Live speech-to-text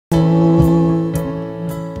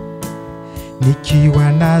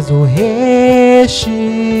nikiwa nazo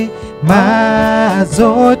heshima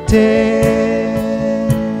zote,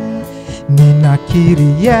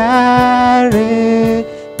 ninakiri yale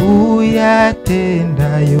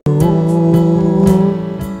uyatendayo.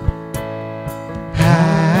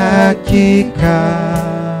 Hakika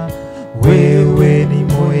wewe ni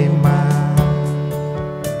mwema,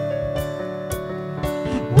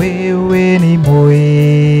 wewe ni mwema,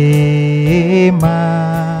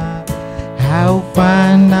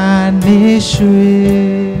 haufananishwi.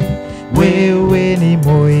 Wewe ni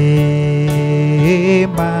mwema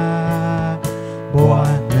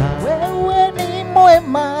Bwana, wewe ni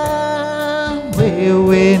mwema,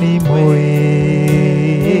 wewe ni mwema,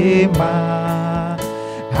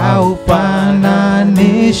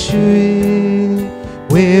 haufananishwi.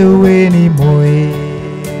 Wewe ni mwema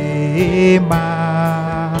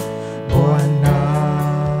Bwana,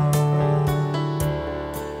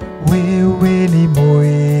 wewe ni mwema,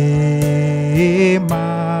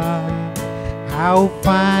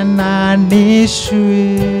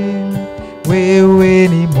 haufananishwi. Wewe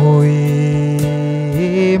ni mwema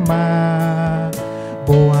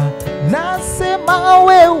Bwana, nasema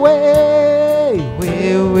wewe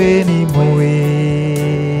ni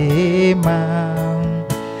mwema,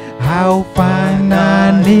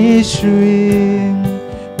 haufananishwi.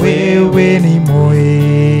 Wewe ni mwema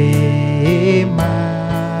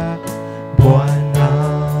Bwana,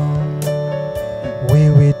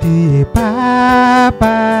 wewe ndiye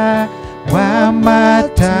Baba wa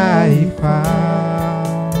mataifa,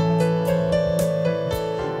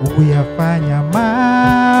 uyafanya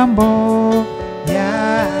mambo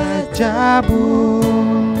ya ajabu.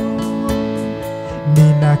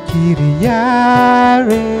 Ninakiri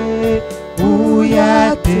yale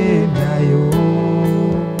uyatendayo.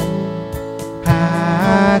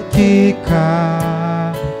 Hakika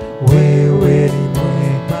wewe ni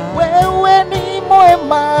mwema, wewe ni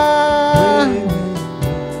mwema,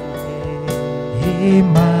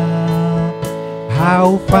 mwema,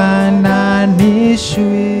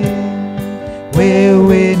 haufananishwi.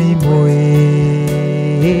 Wewe ni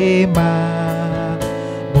mwema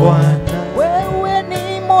Bwana, wewe ni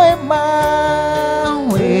mwema,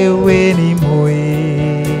 wewe ni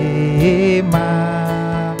mwema,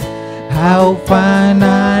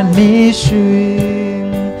 haufananishwi.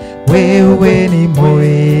 Wewe ni mwema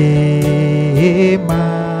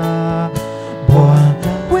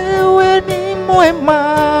Bwana, wewe ni mwema,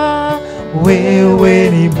 wewe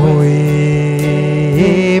ni mwema,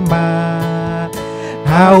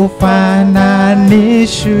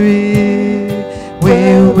 haufananishwi.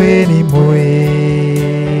 Wewe ni mwema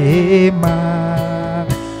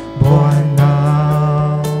Bwana,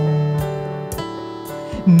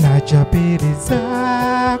 naja mbele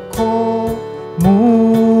zako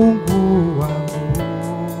Mungu wangu,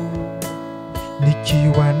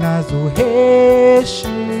 nikiwa nazo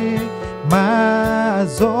heshima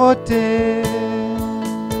zote,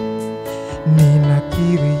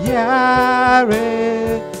 ninakiri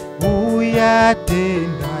yale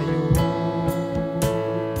uyatendayo.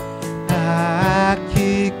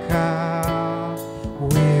 Hakika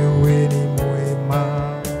wewe ni mwema,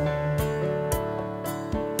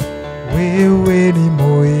 wewe ni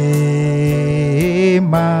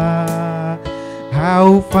mwema,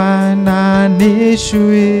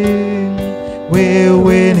 haufananishwi.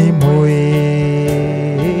 Wewe ni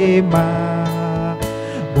mwema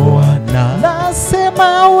Bwana,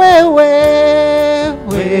 nasema wewe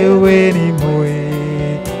ni mwema,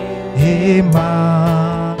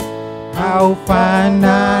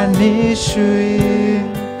 haufananishwi.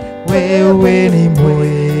 Wewe ni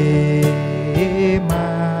mwema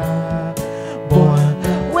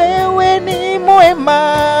Bwana, wewe ni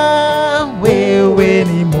mwema, wewe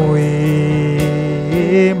ni mwema,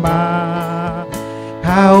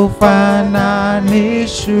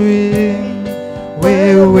 haufananishwi.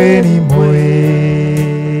 Wewe ni mwema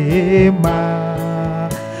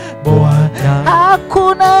Bwana,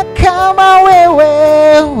 hakuna kama wewe.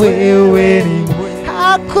 Wewe ni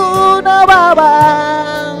hakuna Baba,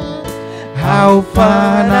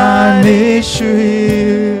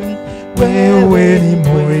 haufananishwi. Wewe ni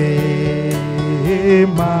mwema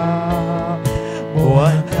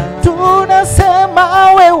Bwana,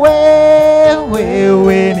 tunasema wewe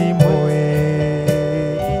ni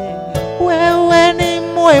wewe ni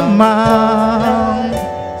mwema,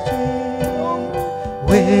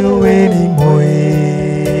 wewe ni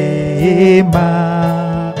mwema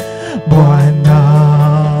Bwana,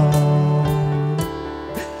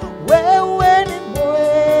 wewe ni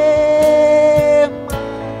mwema,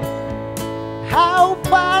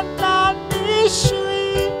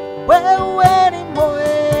 haufananishwi. wewe ni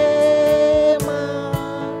mwema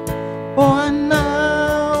Bwana.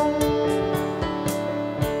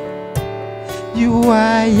 You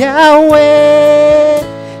are Yahweh,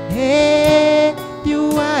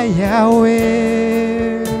 you are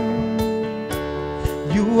Yahweh,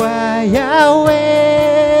 you are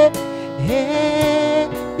Yahweh,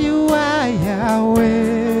 you are Yahweh,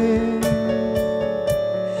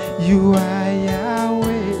 you are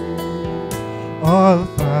Yahweh,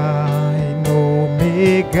 Alpha and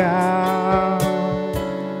Omega.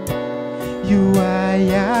 You are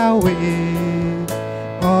Yahweh,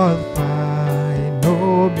 Alpha and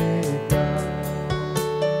Omega.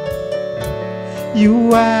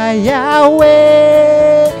 You are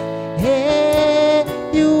Yahweh,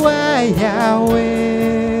 you are Yahweh,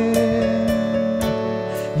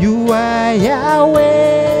 you are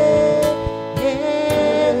Yahweh,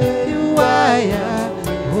 you are Yahweh.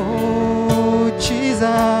 Oh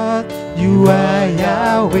Jesus, you are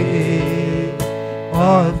Yahweh,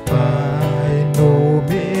 Alpha and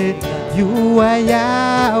Omega. You are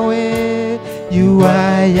Yahweh, you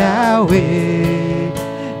are Yahweh,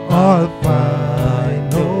 Alpha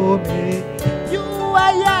and Omega. You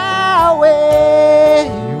are Yahweh,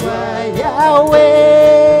 you are Yahweh,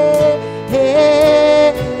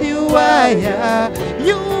 you are Yahweh,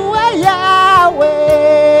 you are Yahweh,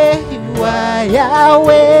 you are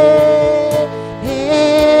Yahweh,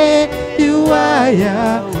 you are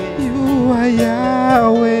Yahweh, you are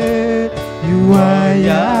Yahweh, you are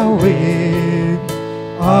Yahweh,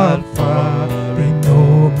 Alpha and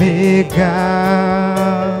Omega.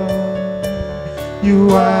 You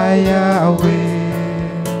are Yahweh,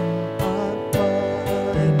 Alpha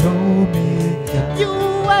and Omega. You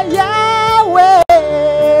are Yahweh,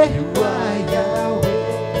 you are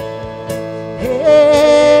Yahweh,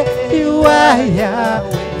 you are Yahweh,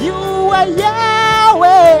 you are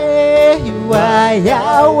Yahweh, you are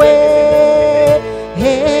Yahweh,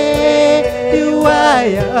 you are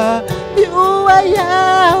Yahweh, you are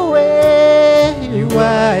Yahweh, you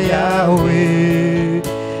are Yahweh,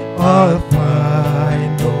 Alpha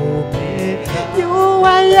and Omega. You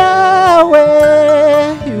are Yahweh,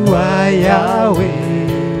 you are Yahweh,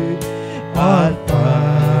 Alpha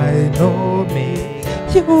and Omega.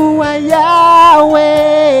 You are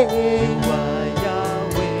Yahweh,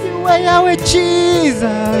 you are Yahweh, Jesus.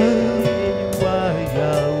 You are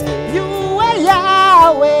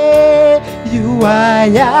Yahweh, you are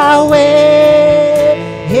Yahweh,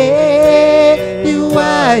 you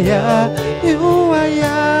are Yahweh, you are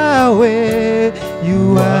Yahweh,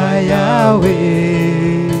 you are Yahweh,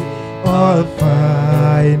 Alpha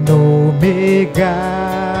and Omega.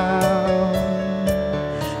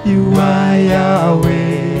 You are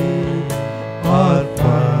Yahweh,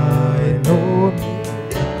 Alpha and Omega.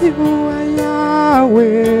 You are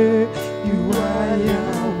Yahweh, you are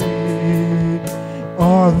Yahweh,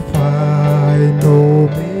 Alpha and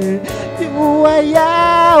Omega. You are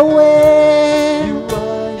Yahweh,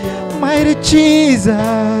 mighty Jesus,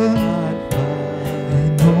 Alpha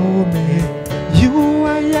and Omega. You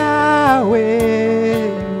are Yahweh,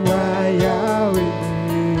 you are Yahweh,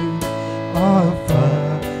 Alpha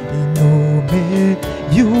and Omega.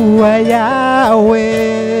 You are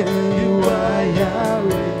Yahweh, you are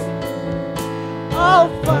Yahweh,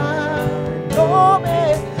 Alpha and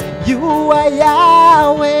Omega. You are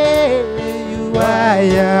Yahweh, you are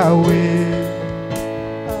Yahweh,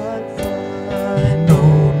 Alpha and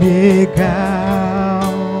Omega.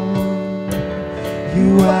 You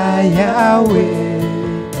are Yahweh,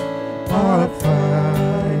 Alpha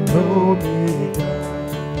and Omega.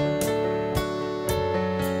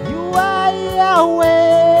 You are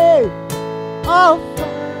Yahweh, Alpha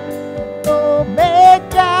and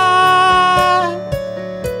Omega.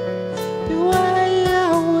 You are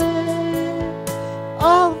Yahweh,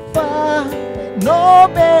 Alpha and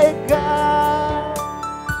Omega.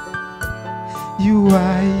 You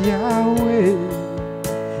are Yahweh,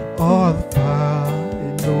 Alpha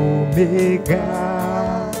and Omega.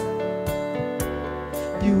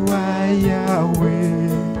 You are Yahweh,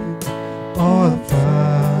 Alpha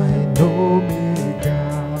and Omega.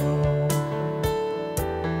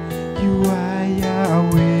 You are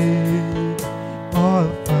Yahweh,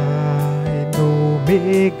 Alpha and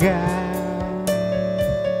Omega.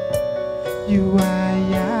 You are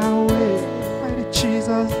Yahweh, mighty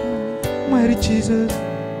Jesus, mighty Jesus.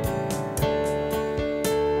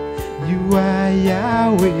 You are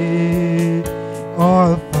Yahweh,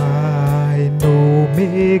 Alpha and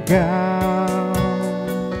Omega.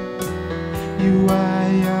 You are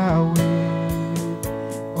Yahweh,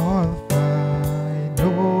 Alpha and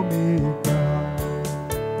Omega.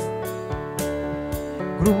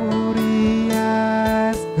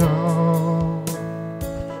 glorious God,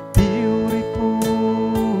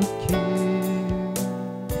 beautiful King,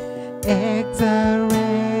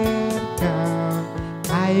 excellent God,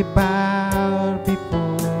 I bow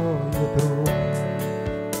before your throne.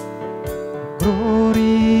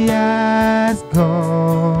 Glorious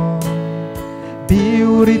God,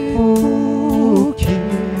 beautiful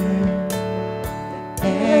King,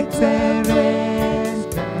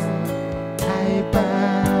 excellent God, I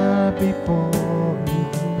bow before you.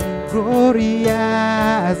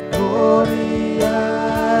 Glorious,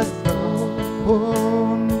 glorious God,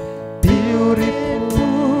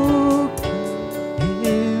 beautiful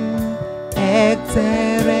King,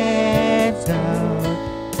 excellent God,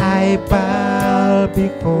 I bow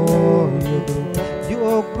before you.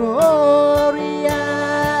 You're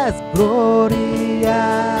glorious,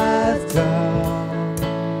 glorious God,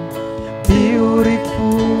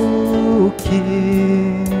 beautiful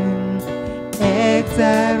King,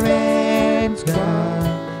 excellent God,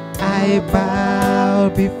 I bow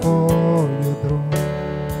before your throne.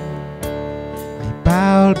 I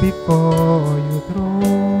bow before your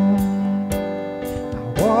throne. I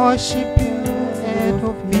worship you at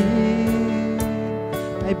your feet.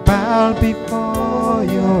 I bow before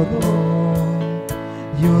your throne.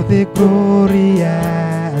 You're the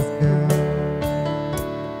glorious God.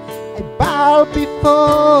 I bow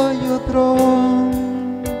before your throne.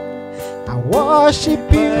 I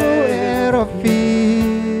worship you at your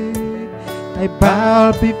feet. I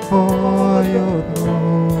bow before your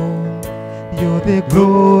throne. You're the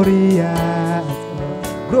glorious God.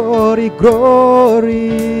 Glory,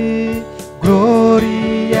 glory,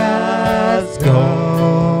 glorious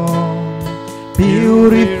God,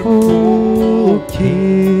 beautiful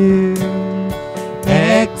King,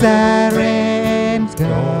 excellent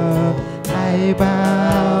God, I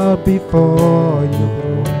bow before you.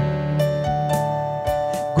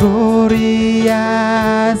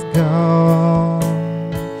 Glorious God,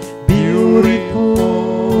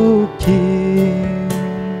 beautiful King,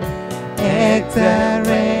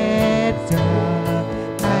 excellent God,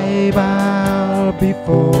 I bow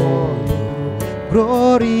before you.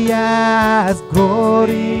 Glorious,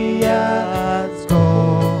 glorious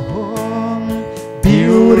God,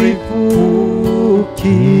 beautiful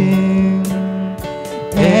King,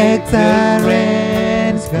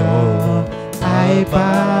 excellent God, I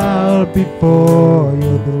bow before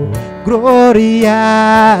you.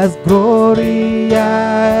 Glorious,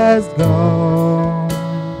 glorious God,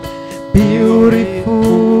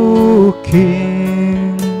 beautiful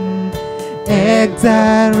King,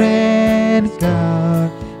 excellent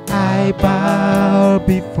God, I bow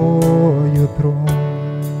before your throne.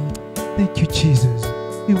 Thank you, Jesus.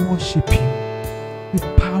 We worship you. We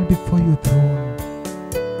bow before your throne.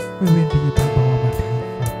 Wewe ndiye Baba wa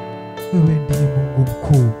mataifa. Wewe ndiye Mungu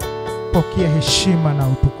mkuu. Pokea heshima na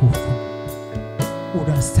utukufu.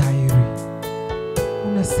 Unastahili.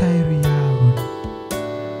 Unastahili Yahweh.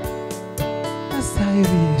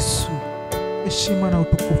 Unastahili Yesu. Heshima na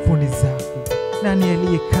utukufu ni zako. Nani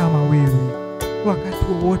aliye kama wewe? Wakati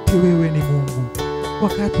wowote wewe ni Mungu.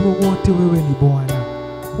 Wakati wowote wewe ni Bwana.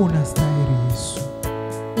 Unastahili Yesu.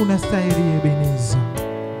 Unastahili Ebeneza.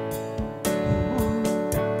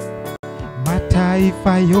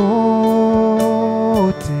 Mataifa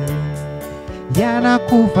yote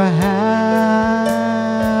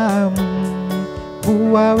yanakufahamu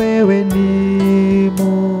kuwa wewe ni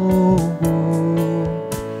Mungu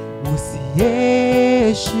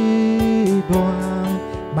usiyeshindwa.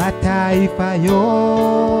 Mataifa yote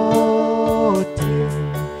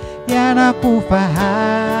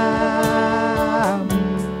yanakufahamu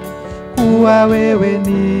kuwa wewe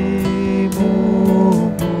ni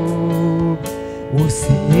Mungu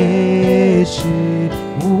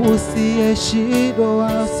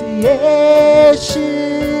usiyeshindwa,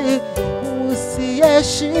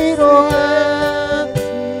 usiyeshindwa.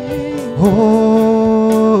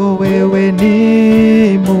 Oh, wewe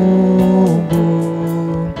ni Mungu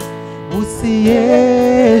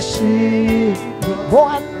usiyeshindwa,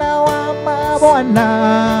 Bwana wa mabwana,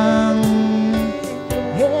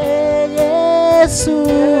 Yesu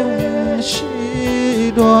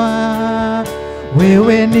shindwa.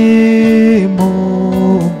 Wewe ni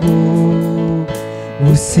Mungu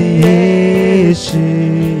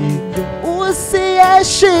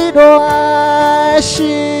usiyeshindwa,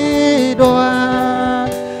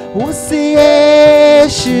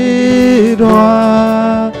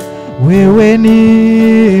 usiyeshindwa. Wewe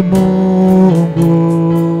ni Mungu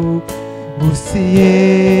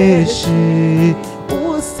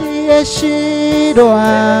usiyeshindwa.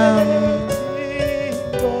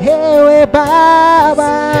 Ewe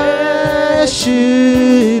Baba,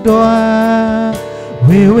 usiyeshindwa,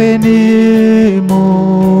 wewe ni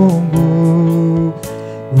Mungu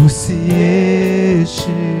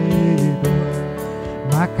usiyeshindwa.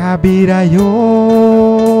 Makabila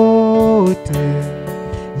yote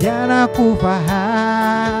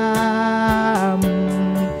yanakufahamu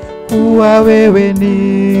kuwa wewe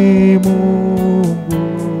ni Mungu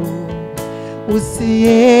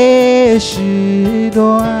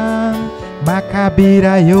usiyeshindwa.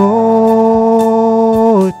 Makabila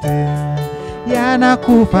yote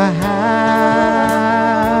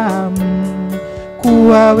yanakufahamu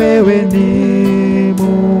kuwa wewe ni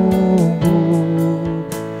Mungu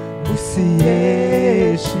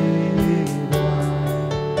usiyeshindwa,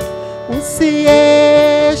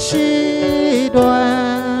 usiyeshindwa,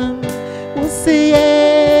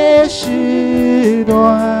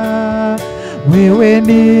 usiyeshindwa. Wewe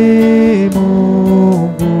ni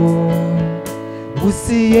Mungu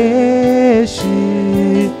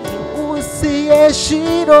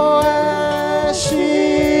usiyeshindwa,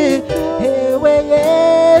 ewe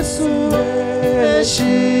Yesu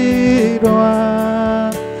usiyeshindwa.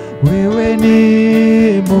 Wewe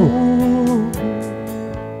ni Mungu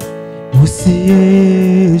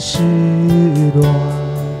usiyeshindwa,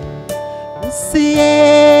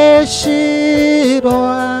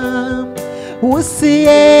 usiyeshindwa,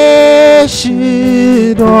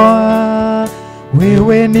 usiyeshindwa.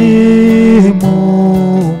 Wewe ni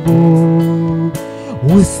Mungu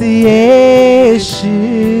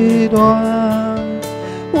usiyeshindwa,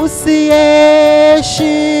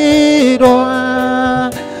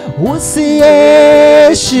 usiyeshindwa,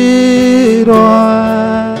 usiyeshindwa.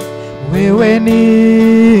 Wewe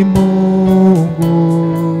ni Mungu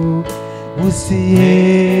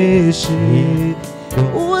usiyeshindwa,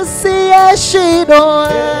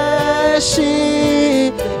 usiyeshindwa.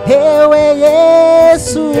 Ewe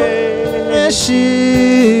Yesu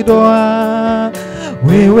usiyeshindwa.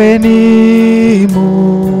 Wewe ni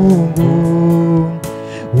Mungu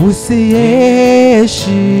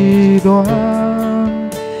usiyeshindwa,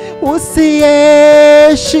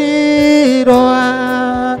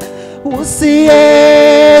 usiyeshindwa,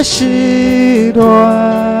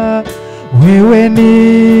 usiyeshindwa. Wewe ni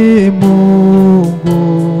Mungu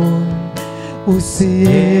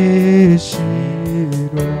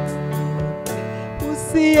usiyeshindwa,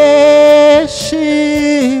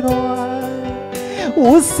 usiyeshindwa,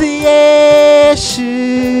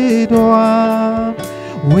 usiyeshindwa.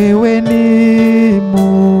 Wewe ni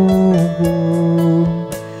Mungu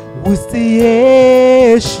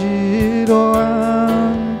usiyeshindwa,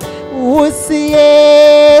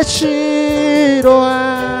 usiyeshindwa,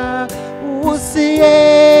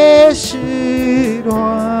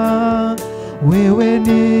 usiyeshindwa. Wewe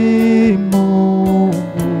ni Mungu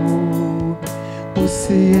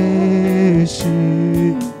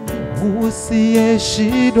usiyeshindwa,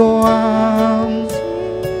 usiyeshindwa,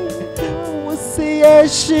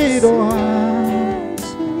 usiyeshindwa.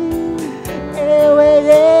 Ewe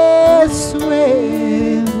Yesu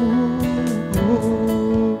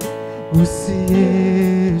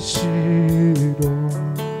usiyeshindwa,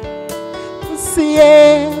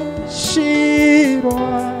 usiyeshindwa,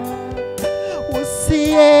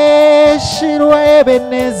 usiyeshindwa.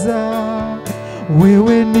 Ebeneza,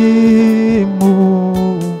 wewe ni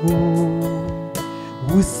Mungu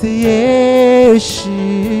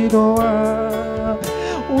usiyeshindwa,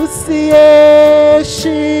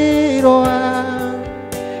 usiyeshindwa,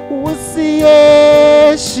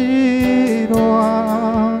 usiyeshindwa.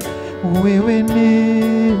 Wewe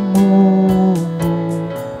ni Mungu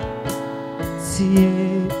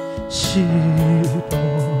usiyeshindwa.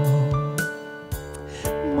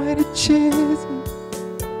 Mighty Jesus,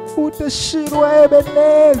 utashindwa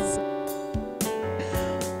Ebeneza.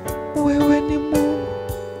 Wewe ni Mungu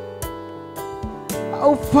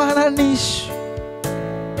haufananishwi,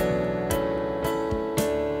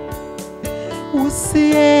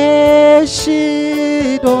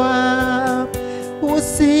 usiyeshindwa,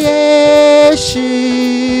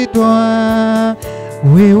 usiyeshindwa.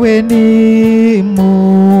 Wewe ni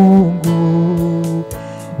Mungu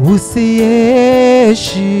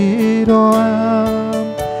usiyeshindwa,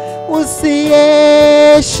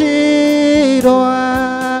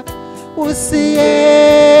 usiyeshindwa,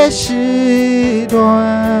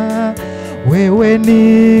 usiyeshindwa. Wewe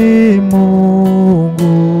ni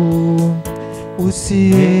Mungu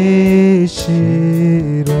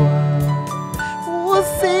usiyeshindwa,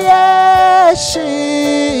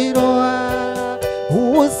 usiyeshindwa,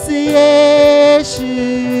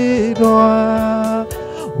 usiyeshindwa.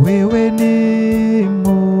 Wewe ni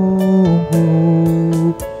Mungu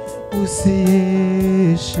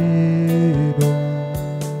usiishiro.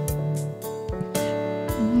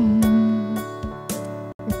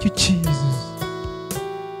 Thank you, Jesus.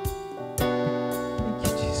 Thank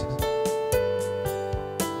you, Jesus.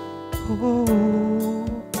 Oh.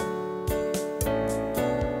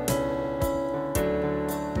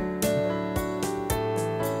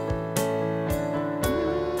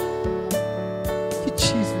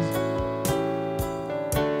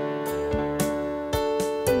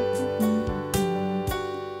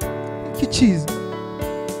 Jesus.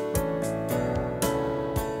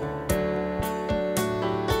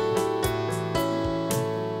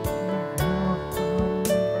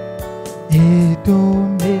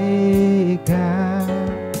 Omega,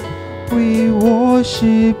 we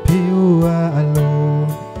worship you alone.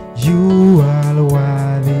 You are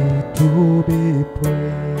worthy to be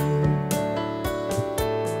praised.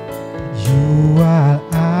 You are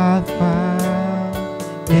Alpha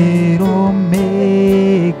and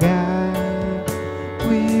Omega.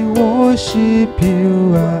 Worship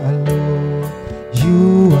you alone.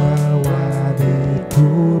 You are worthy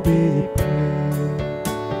to be praised.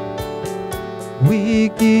 We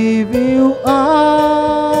give you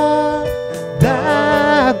all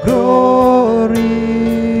the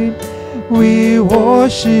glory. We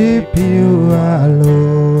worship you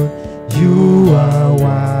alone. You are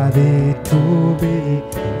worthy to be.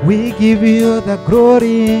 We give you the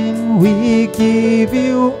glory. We give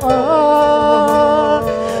you all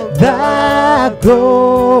the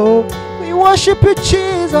glory. We worship you,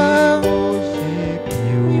 Jesus.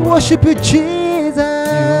 We worship you,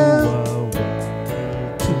 Jesus.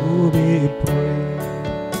 To be praised.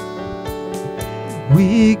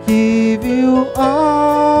 We give you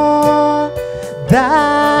all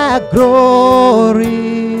the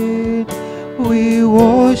glory. We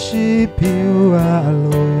worship you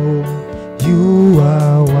alone. You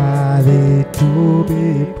are worthy to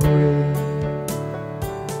be praised.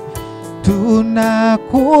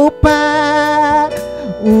 Tunakupa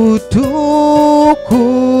utukufu,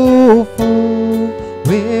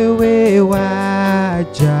 wewe wajabu,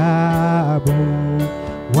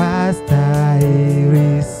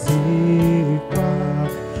 wastahili sifa.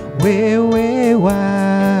 Wewe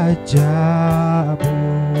wajabu,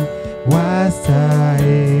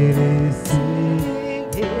 wastahili sifa.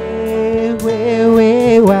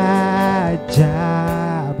 Wewe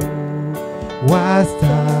wajabu,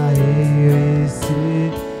 wastahili sifa.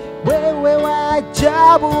 Wewe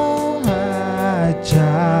wajabu,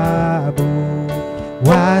 ajabu,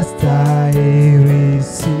 wastahili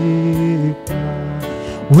sifa.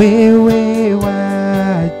 Wewe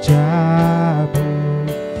wajabu,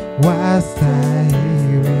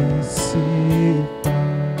 wastahili sifa.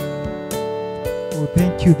 Oh,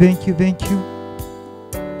 thank you, thank you, thank you.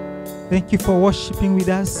 Thank you for worshiping with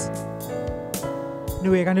us. Ni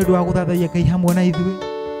wega ni ndwa guthathaia Ngai hamwe na ithuĩ.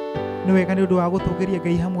 Ni wega ni ndwa gutugeria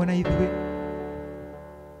Ngai hamwe na ithuĩ.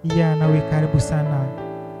 Ya na we karibu sana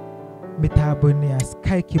mitambo-inĩ ya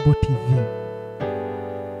Sky Cable TV.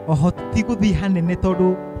 Oho tiguthi hanene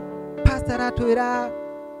tondu pastor atwira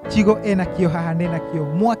Chigo ena kio haha nena kio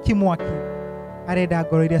mwaki arenda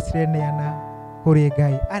ngoro iria cireneana kuri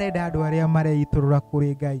Ngai, arenda andu aria mareiturura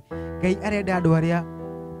kuri Ngai. Ngai arenda andu aria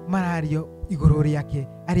marario iguru riake,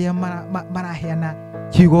 aria maraheana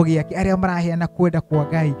kiugo giake, aria maraheana kwenda kwa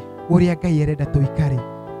Ngai uria Ngai arenda tuikare.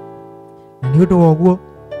 Ni undu woguo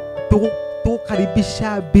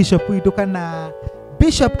tukaribisha Bishop witu kana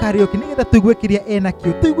Bishop Kariuki nigetha tuigue kiria ena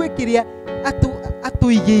kio, tuigue kiria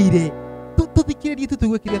atuigeire, tuthikirerie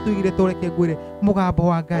tuigue kiria tuigire, tureke ngwire mugambo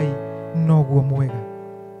wa Ngai noguo mwega.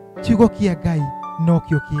 Kiugo kia Ngai no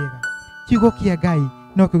kio kiega, kiugo kia Ngai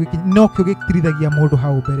no kio gitirithagia mundu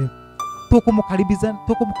hau mbere.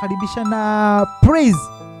 Tukumukaribisha na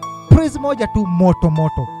praise moja tu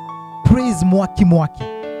moto, praise mwaki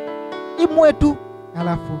imwe tu,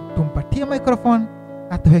 alafu tumpatie microphone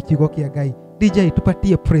atuhe kiugo kia Ngai. DJ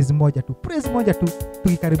tupatie praise moja tu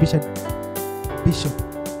tukikaribisha Bishop.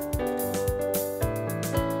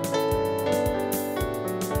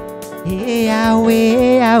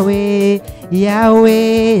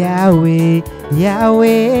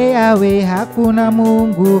 Yahweh, hakuna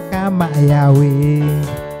Mungu kama Yahweh.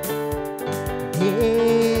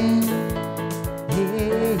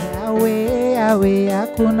 Yahweh,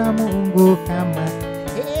 hakuna Mungu kama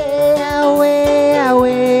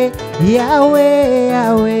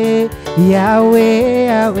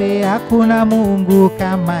Yahweh, hakuna Mungu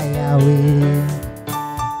kama Yahweh.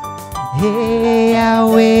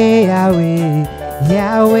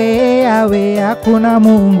 Yahweh, hakuna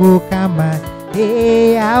Mungu kama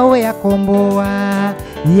Yahweh akomboa,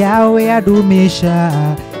 Yahweh adumisha,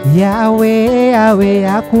 Yawe, Yawe,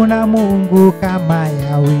 hakuna Mungu kama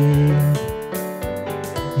Yawe.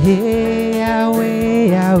 Hey, Yawe,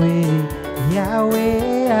 Yawe, Yawe,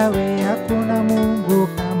 Yawe, hakuna Mungu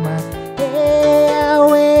kama. Hey,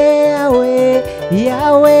 Yawe, Yawe,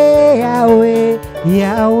 Yawe, Yawe,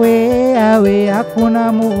 Yawe, Yawe,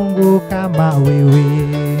 hakuna Mungu kama wewe.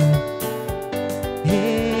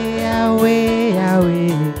 Hey, Yawe,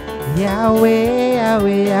 Yawe, Yawe,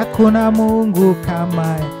 Yawe, hakuna Mungu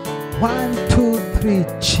kama. 1, 2, 3,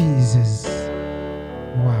 Jesus.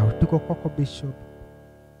 Wow, tuko kwako Bishop.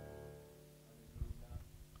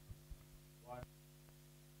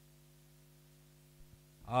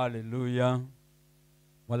 Hallelujah.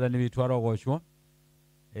 Mwadhani vitwaro goshwa.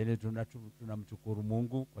 Ili tunamshukuru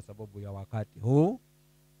Mungu kwa sababu ya wakati huu.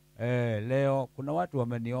 Leo kuna watu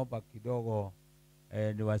wameniomba kidogo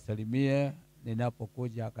niwasalimie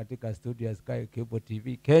ninapokuja katika studio ya Sky Cable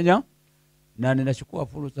TV Kenya, na ninachukua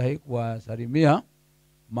fursa hii kuwasalimia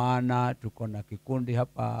maana tuko na kikundi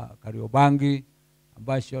hapa Kariuki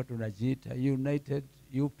ambacho tunajiita United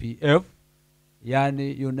UPF,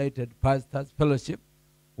 yani United Pastors Fellowship.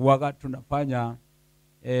 Huwa tunafanya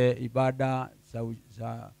ibada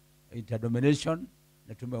za interdenomination,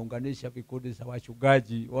 na tumeunganisha vikundi za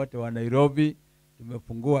wachungaji wote wa Nairobi.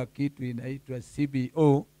 Tumefungua kitu inaitwa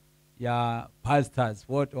CBO ya pastors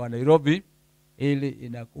wote wa Nairobi, ili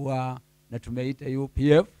inakuwa na tumeita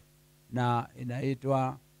UPF na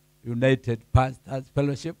inaitwa United Pastors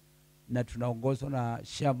Fellowship, na tunaongozwa na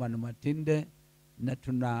Chairman Matinde, na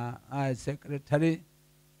tuna Secretary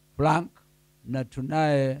Frank, na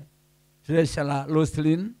tunaye Treasurer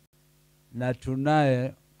Roslyn, na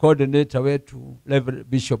tunaye coordinator wetu Rev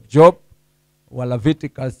Bishop Job wa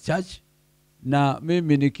Leviticus Church, na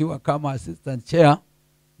mimi nikiwa kama assistant chair.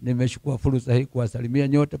 Nimeshukua fursa hii kuwasalimia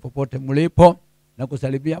nyote popote mlipo, na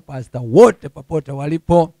kusalimia pastor wote popote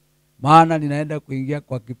walipo, maana ninaenda kuingia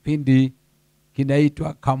kwa kipindi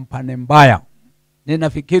kinaitwa Kampani Mbaya.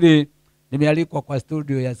 Ninafikiri nimealikwa kwa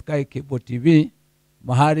studio ya Sky Cable TV,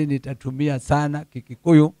 mahali nitatumia sana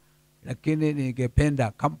Kikikuyu, lakini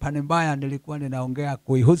ningependa Kampani Mbaya nilikuwa ninaongea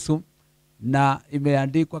kuihusu, na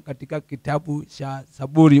imeandikwa katika kitabu cha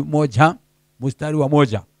Zaburi 1 mstari wa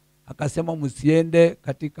 1. Akasema msiende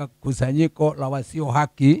katika kusanyiko la wasio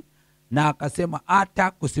haki, na akasema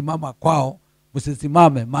hata kusimama kwao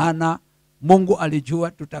msisimame, maana Mungu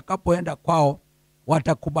alijua tutakapoenda kwao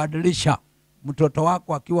watakubadilisha. Mtoto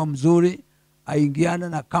wako akiwa mzuri aingiane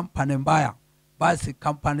na kampani mbaya, basi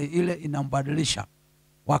kampani ile inambadilisha.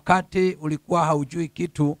 Wakati ulikuwa haujui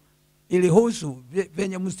kitu ilihusu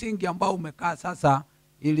venye msingi ambao umekaa sasa,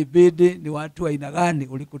 ilibidi ni watu wa aina gani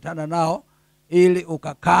ulikutana nao ili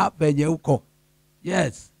ukakaa venye uko.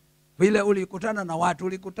 Yes, vile ulikutana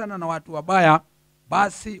na watu wabaya,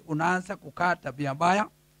 basi unaanza kukaa tabia mbaya,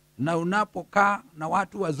 na unapokaa na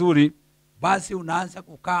watu wazuri, basi unaanza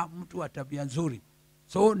kukaa mtu wa tabia nzuri.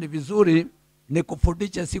 So ni vizuri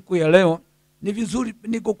nikufundisha siku ya leo, ni vizuri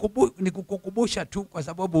nikukukumbusha tu, kwa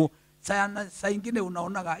sababu saa ingine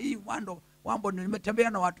unaonaga hii mambo nimetembea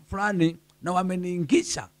na watu fulani na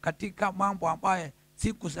wameniingisha katika mambo ambaye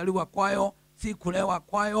sikuzaliwa kwayo, sikulewa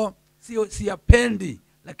kwayo, siyapendi,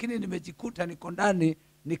 lakini nimejikuta niko ndani.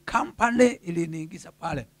 Ni kampani iliniingiza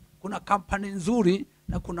pale. Kuna kampani nzuri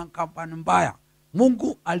na kuna kampani mbaya.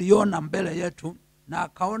 Mungu aliona mbele yetu na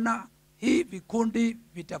akaona hii vikundi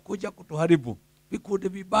vitakuja kutuharibu, vikundi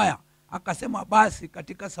vibaya. Akasema basi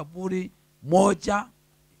katika Zaburi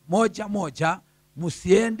 1:1,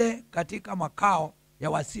 msiende katika makao ya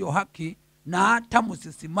wasio haki, na hata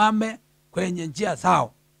msisimame kwenye njia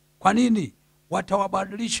zao. Kwa nini?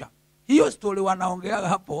 Watawabadilisha. Hiyo story wanaongea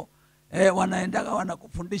hapo, wanaendaga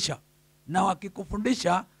wanakufundisha, na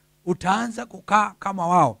wakikufundisha utaanza kukaa kama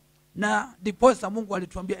wao. Na diposa Mungu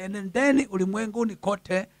alituambia enendeni ulimwenguni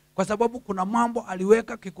kote, kwa sababu kuna mambo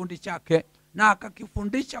aliweka kikundi chake na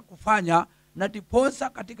akakifundisha kufanya. Na diposa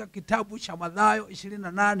katika kitabu cha Mathayo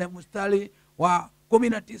 28 mstari wa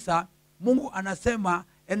 19, Mungu anasema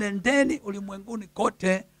enendeni ulimwenguni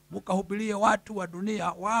kote mkahubirie watu wa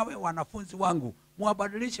dunia wawe wanafunzi wangu,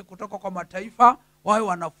 muwabadilishe kutoka kwa mataifa wawe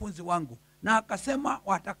wanafunzi wangu. Na akasema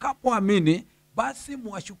watakapoamini basi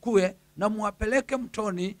muwachukue na muwapeleke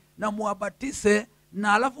mtoni na muwabatise,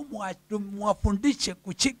 na alafu muwafundishe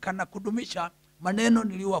kuchika na kudumisha maneno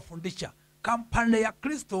niliowafundisha. Kampani ya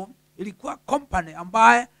Kristo ilikuwa kampani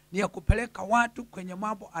ambaye ni ya kupeleka watu kwenye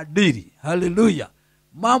mambo adili. Haleluya.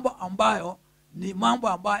 Mambo ambayo ni mambo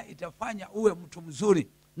ambayo itafanya uwe mtu mzuri.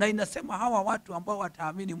 Na inasema hawa watu ambao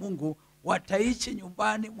wataamini Mungu wataishi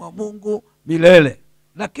nyumbani mwa Mungu milele.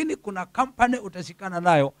 Lakini kuna kampani utashikana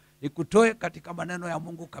nayo ikutoe katika maneno ya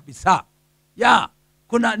Mungu kabisa.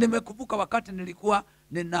 Nimekumbuka wakati nilikuwa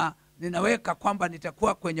ninaweka kwamba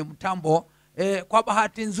nitakuwa kwenye mtambo, kwa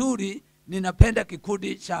bahati nzuri ninapenda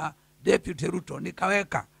kikundi cha Deputy Ruto,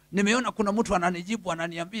 nikaweka. Nimeona kuna mtu ananijibu,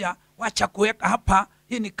 ananiambia wacha kuweka hapa,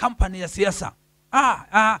 hii ni kampani ya siasa.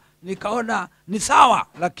 Nikaona ni sawa,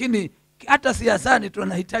 lakini hata siasani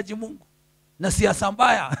tunahitaji Mungu. Na siasa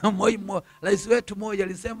mbaya, rais wetu mmoja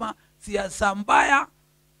alisema siasa mbaya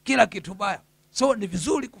kila kitu mbaya. So ni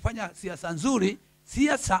vizuri kufanya siasa nzuri,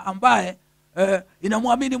 siasa ambaye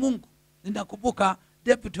inamwamini Mungu. Ninakumbuka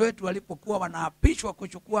deputy wetu walipokuwa wanaapishwa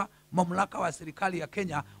kuchukua mamlaka wa serikali ya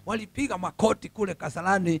Kenya, walipiga makoti kule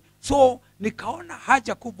Kasarani. So nikaona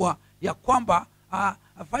haja kubwa ya kwamba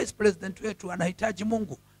vice president wetu anahitaji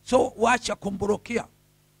Mungu. So wacha kumburukia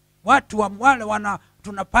watu wale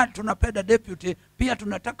tunapenda deputy, pia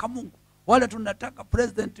tunataka Mungu. Wale tunataka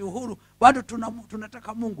president Uhuru, bado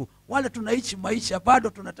tunataka Mungu. Wale tunaishi maisha, bado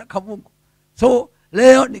tunataka Mungu. So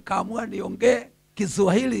leo nikaamua niongee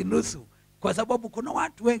Kiswahili nusu, kwa sababu kuna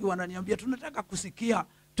watu wengi wananiambia tunataka kusikia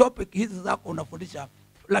topic hizi zako unafundisha,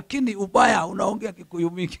 lakini ubaya unaongea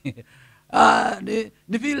Kikuyu mingi.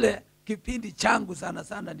 Ni vile kipindi changu sana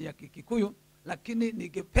sana ni ya Kikuyu, lakini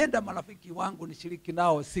ningependa marafiki wangu nishiriki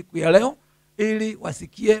nao siku ya leo ili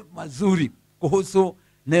wasikie mazuri kuhusu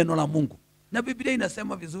neno la Mungu. Na Biblia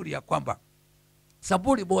inasema vizuri ya kwamba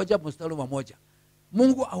Zaburi 1:1,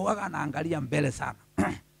 Mungu huwaga anaangalia mbele sana.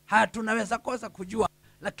 Tunaweza kosa kujua,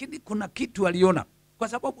 lakini kuna kitu aliona, kwa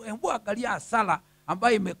sababu hebu angalia hasara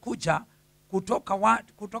ambayo imekuja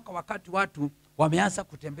kutoka wakati watu wameanza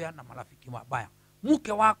kutembea na marafiki mabaya.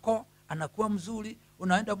 Mke wako anakuwa mzuri,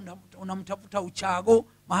 unaenda unamtafuta uchago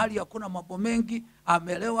mahali hakuna mambo mengi,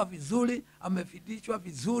 amelewa vizuri, amefidishwa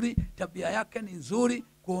vizuri, tabia yake ni nzuri,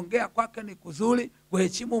 kuongea kwake ni kuzuri,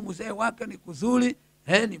 kuheshimu mzee wake ni kuzuri,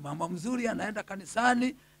 ni mama mzuri, anaenda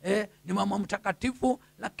kanisani, ni mama mtakatifu,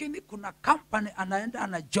 lakini kuna company anaenda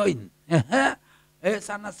anajoin.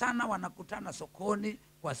 Sana sana wanakutana sokoni,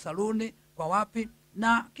 kwa saluni, kwa wapi,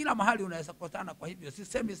 na kila mahali unaweza kukutana. Kwa hivyo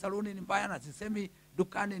sisemi saluni ni mbaya na sisemi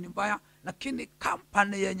dukani ni mbaya, lakini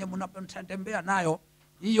company yenye mnapotembea nayo,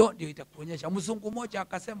 hiyo ndio itakuonyesha. Mzungu mmoja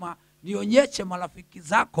akasema, nionyeshe marafiki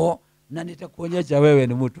zako na nitakuonyesha wewe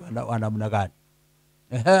ni mtu wa namna gani.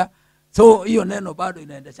 So hiyo neno bado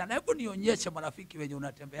inaendesha. Na hebu nionyeshe marafiki wenye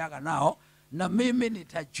unatembeaga nao na mimi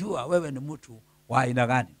nitajua wewe ni mtu wa aina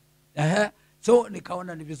gani. So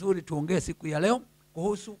nikaona ni vizuri tuongee siku ya leo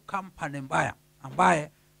kuhusu company mbaya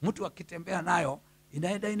ambaye mtu akitembea nayo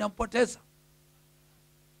inaenda inampoteza.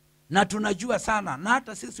 Na tunajua sana, na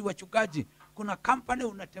hata sisi wachungaji kuna company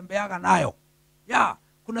unatembeaga nayo.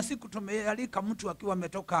 Kuna siku tumealika mtu akiwa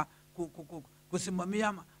ametoka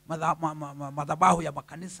kusimamia madhabahu ya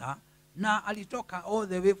makanisa, na alitoka all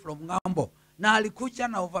the way from Ngambo, na alikuja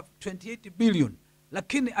na over 28 billion,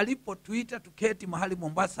 lakini alipotuita tuketi mahali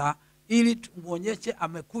Mombasa ili tumuonyeshe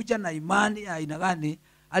amekuja na imani ya aina gani,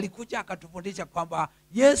 alikuja akatufundisha kwamba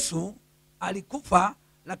Yesu alikufa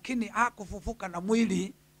lakini hakufufuka na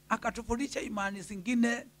mwili, akatufundisha imani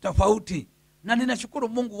zingine tofauti. Na ninashukuru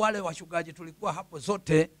Mungu wale wachungaji tulikuwa hapo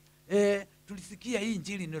zote, tulisikia hii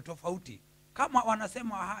injili ni tofauti. Kama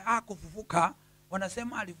wanasema hakufufuka,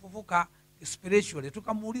 wanasema alifufuka spiritually.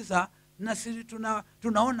 Tukamuuliza, na sisi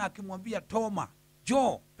tunaona akimwambia Toma,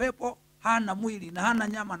 jo, pepo hana mwili na hana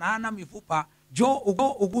nyama na hana mifupa, jo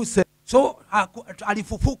uguse. So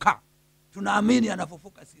alifufuka, tunaamini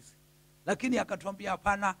anafufuka sisi. Lakini akatuambia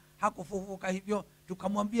hapana, hakufufuka hivyo.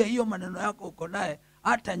 Tukamwambia hiyo maneno yako uko naye,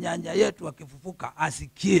 hata nyanya yetu akifufuka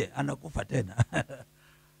asikie anakufa tena.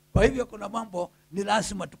 Kwa hivyo kuna mambo ni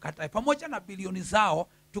lazima tukatae. Pamoja na bilioni zao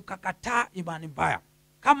tukakataa imani mbaya.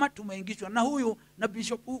 Kama tumeingishwa na huyu na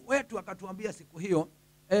bishop wetu akatuambia siku hiyo,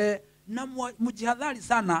 na mjihadhari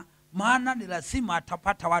sana, maana ni lazima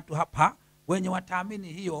atapata watu hapa wenye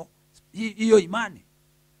wataamini hiyo imani.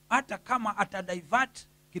 Hata kama atadivert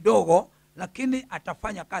kidogo, lakini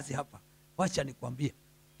atafanya kazi hapa. Wacha nikwambie,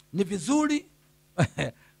 ni vizuri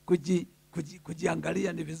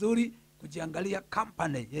kujiangalia, ni vizuri kujiangalia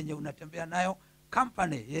company yenye unatembea nayo,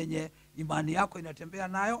 company yenye imani yako inatembea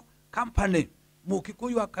nayo, company.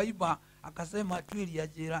 Mukikuyu akaiba akasema,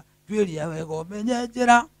 twilia wego menye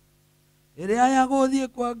njira iria ya guthie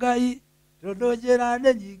kwa Ngai, tondu njira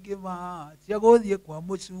ni nyingi ma cia guthie kwa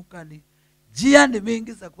mucukani, njia ni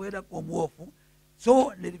mingi za kwenda kwa muofu.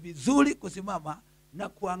 So ni vizuri kusimama na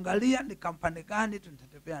kuangalia ni kampani gani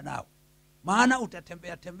tutatembea nao. Maana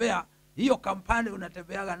utatembea hiyo kampani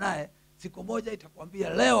unatembeaga naye, siku moja itakwambia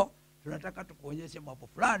leo tunataka tukuonyeshe mambo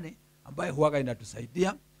fulani ambayo huwaga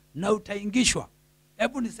inatusaidia, na utaingishwa.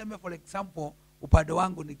 Hebu niseme for example, upande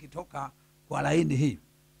wangu nikitoka kwa laini hii.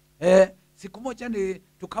 Siku moja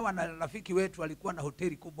tukawa na rafiki wetu alikuwa na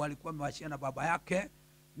hoteli kubwa, alikuwa amewashia na baba yake,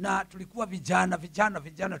 na tulikuwa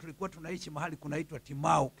vijana tulikuwa tunaishi mahali kunaitwa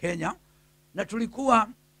Timau, Kenya, na tulikuwa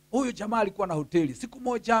huyu jamaa alikuwa na hoteli. Siku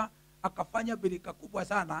moja akafanya birika kubwa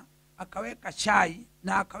sana, akaweka chai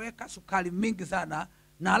na akaweka sukari mingi sana,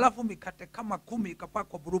 na alafu mikate kama 10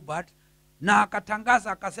 ikapakwa bluebird, na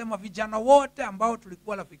akatangaza akasema vijana wote ambao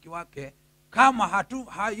tulikuwa rafiki wake, kama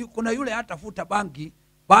kuna yule hatafuta bangi,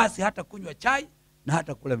 basi hata kunywa chai na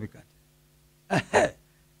hata kula mikate.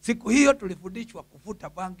 Siku hiyo tulifundishwa kufuta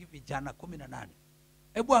bangi vijana 18.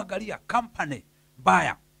 Hebu angalia company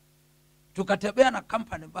mbaya. Tukatembea na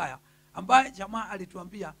company mbaya ambaye jamaa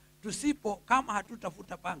alituambia kama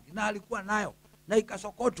hatutafuta bangi, na alikuwa nayo na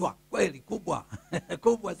ikasokotwa kweli kubwa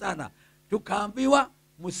kubwa sana. Tukaambiwa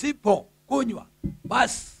msipo kunywa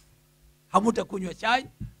basi hamuta kunywa chai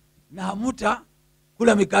na hamuta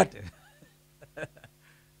kula mikate.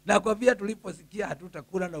 Na kwa vile tuliposikia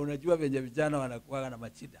hatutakula, na unajua venye vijana wanakuwa na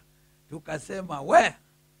machida, tukasema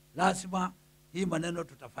lazima hii maneno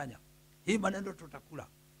tutafanya, hii maneno tutakula,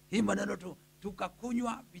 hii maneno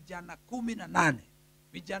tukakunywa vijana 18.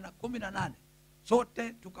 Vijana 18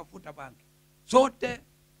 sote tukafuta bangi, sote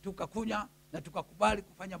tukakunywa na tukakubali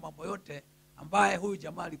kufanya mambo yote ambaye huyu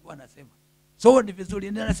jamaa alikuwa anasema. So ni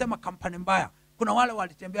vizuri, ninasema kampani mbaya. Kuna wale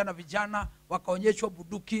walitembea na vijana wakaonyeshwa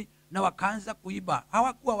buduki na wakaanza kuiba.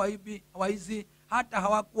 Hawakuwa waizi, hata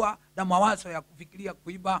hawakuwa na mawazo ya kufikiria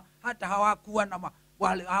kuiba, hata hawakuwa na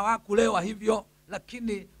hawakulewa hivyo,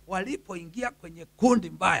 lakini walipoingia kwenye kundi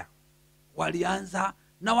mbaya walianza.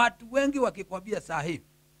 Na watu wengi wakikwambia saa hii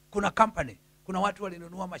kuna company, kuna watu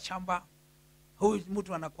walinunua mashamba. Huyu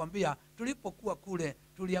mtu anakuambia tulipokuwa kule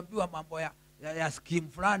tuliambiwa mambo ya scheme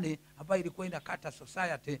fulani ambayo ilikuwa inakata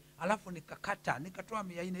society, alafu nikatoa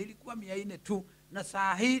 400, ilikuwa 400 tu, na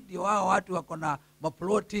saa hii ndio hao watu wako na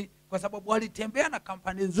maploti, kwa sababu walitembea na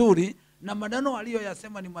kampani nzuri, na maneno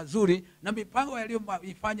walioyasema ni mazuri, na mipango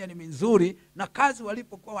walioifanya ni mizuri, na kazi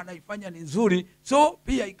walipokuwa wanaifanya ni nzuri, so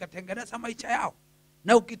pia ikatengeneza maisha yao.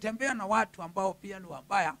 Na ukitembea na watu ambao pia ni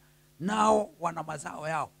wabaya, nao wana mazao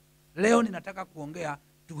yao. Leo ninataka kuongea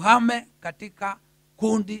tuhame katika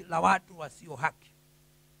kundi la watu wasio haki.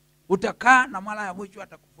 Utakaa na mara ya mwisho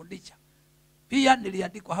atakufundisha. Pia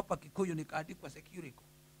niliandikwa hapa Kikuyu, nikaandikwa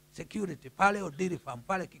security pale Odiri Farm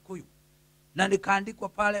pale Kikuyu, na nikaandikwa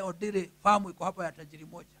pale Odiri Farm iko hapa ya tajiri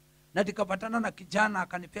moja, na nikapatana na kijana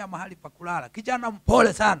akanipea mahali pa kulala. Kijana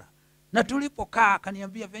mpole sana, na tulipokaa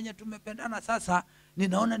akaniambia venye tumependana sasa,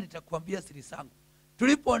 ninaona nitakuambia siri zangu.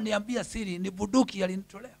 Tuliponiambia siri, ni buduki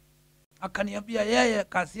alinitolea. Akaniambia yeye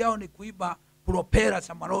kazi yao ni kuiba propela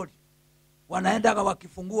za malori. Wanaenda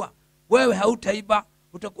wakifungua, wewe hautaiba,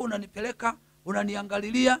 utakuwa unanipeleka,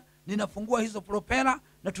 unaniangalilia, ninafungua hizo propela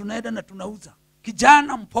na tunaenda na tunauza.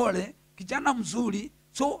 Kijana mpole, kijana mzuri,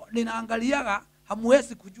 so ninaangaliaga,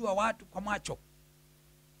 hamuwezi kujua watu kwa macho.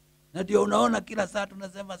 Na ndio unaona kila saa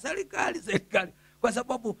tunasema serikali, kwa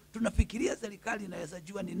sababu tunafikiria serikali inaweza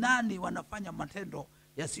jua ni nani wanafanya matendo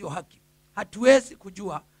yasiyo haki. Hatuwezi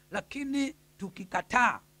kujua, lakini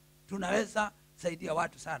tukikataa tunaweza saidia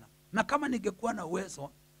watu sana. Na kama ningekuwa na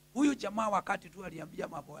uwezo, huyu jamaa wakati tu aliambia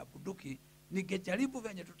mambo ya buduki, ningejaribu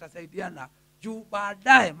venye tutasaidiana juu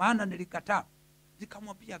baadaye, maana nilikataa.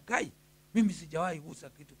 Nikamwambia gai, mimi sijawahi uza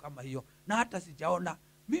kitu kama hiyo, na hata sijaona.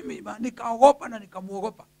 Mimi nikaogopa na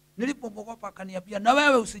nikamuogopa. Nilipomwogopa akaniambia, na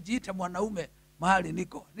wewe usijiite mwanaume mahali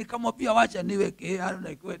niko. Nikamwambia wacha niwe na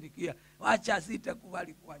ikuwe nikia, wacha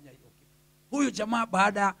sitakubali kufanya hiyo kitu. Huyu jamaa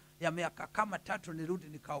baada ya miaka kama 3 nirudi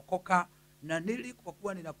nikaokoka, na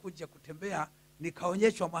nilipokuwa ninakuja kutembea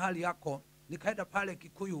nikaonyeshwa mahali yako, nikaenda pale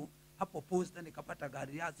Kikuyu hapo posta, nikapata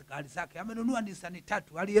gari zake. Amenunua Nissan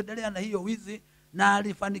 3, aliendelea na hiyo wizi na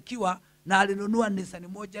alifanikiwa, na alinunua Nissan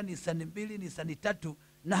 1, Nissan 2, Nissan 3,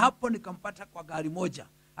 na hapo nikampata kwa gari moja.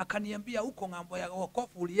 Akaniambia huko ng'ambo ya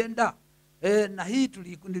wokovu ulienda, na hii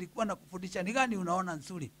nilikuwa na kufundisha ni gani unaona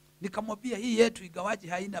nzuri. Nikamwambia hii yetu igawaji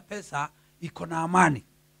haina pesa, iko na amani.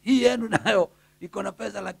 Hii yenu nayo iko na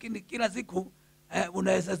pesa, lakini kila siku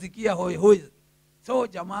unaweza sikia hoi hoi. So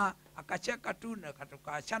jamaa akacheka tu na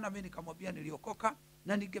tukaachana. Mimi nikamwambia niliokoka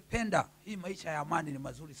na ningependa hii maisha ya amani ni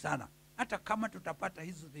mazuri sana. Hata kama tutapata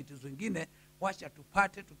hizo vitu zingine, wacha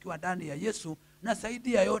tupate tukiwa ndani ya Yesu, na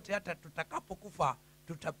zaidi ya yote hata tutakapokufa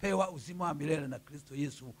tutapewa uzima wa milele na Kristo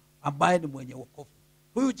Yesu ambaye ni mwenye wokovu.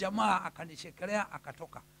 Huyu jamaa akanishekelea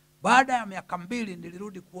akatoka. Baada ya miaka 2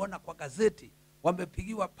 nilirudi kuona kwa gazeti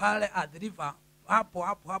wamepigiwa pale Adriva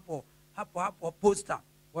hapo posta,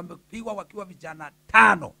 wamepigwa wakiwa vijana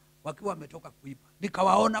 5 wakiwa wametoka kuiba.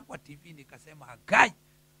 Nikawaona kwa TV nikasema gai,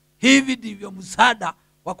 hivi ndivyo msaada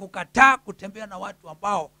wa kukataa kutembea na watu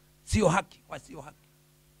ambao sio haki kwa sio haki.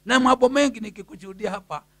 Na mambo mengi nikikushuhudia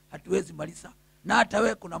hapa hatuwezi maliza. Na hata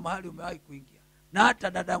wewe kuna mahali umewahi kuingia. Na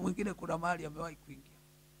hata dada mwingine kuna mahali amewahi kuingia.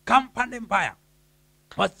 Kampani mbaya.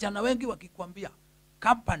 Wasichana wengi wakikwambia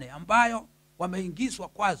kampani ambayo wameingizwa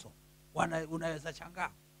kwazo, unaweza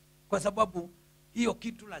shangaa. Kwa sababu hiyo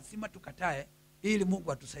kitu lazima tukatae ili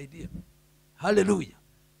Mungu atusaidie. Haleluya.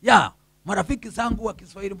 Ya, marafiki zangu wa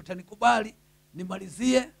Kiswahili mtanikubali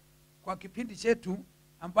nimalizie kwa kipindi chetu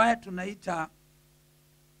ambaye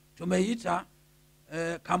tumeita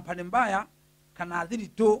kampani mbaya kanadhiri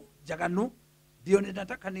tu jaganu. Ndio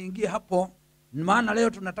ninataka niingie hapo, maana leo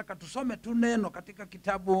tunataka tusome tu neno katika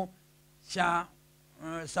kitabu cha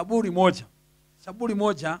Zaburi moja. Zaburi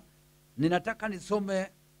moja ninataka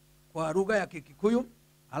nisome kwa lugha ya Kikikuyu,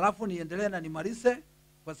 alafu niendelee na nimalize,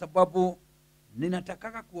 kwa sababu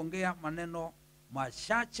ninataka kuongea maneno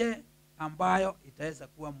machache ambayo itaweza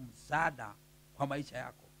kuwa msaada kwa maisha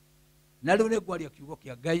yako. Na leo nĩngwaria kiugo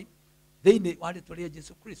kĩa Ngai thĩinĩ wa rĩĩtwa rĩa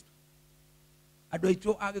Yesu Kristo. Andũ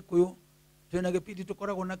aitũ a Gĩkũyũ twĩna gĩbindi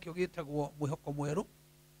tũkoragwo nakĩo gĩtagwo mwĩhoko mwerũ,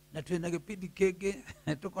 na twĩna gĩbindi kĩngĩ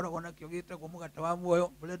tũkoragwo nakĩo gĩtagwo mũgate wa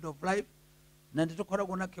muoyo, bread of life, na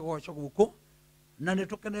nĩtũkoragwo na kĩgoco gũkũ, na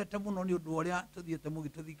nĩtũkenete mũno nĩ ũndũ ũrĩa tũthiĩte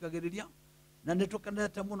mũgĩtũthikagĩrĩria, na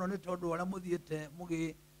nĩtũkenete mũno nĩ tondũ ũrĩa mũthiĩte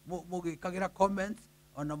mũgĩkagĩra comments,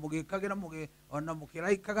 ona mũgĩkagĩra ona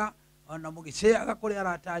mũkĩraikaga, ona mũgĩshare kũrĩ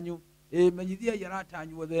arata anyu. Menyithiai arata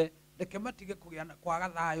anyu othe, reke matige kwaga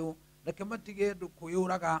thayũ, reke matige andũ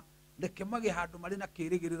kwĩyũraga, reke magĩe handũ marĩ na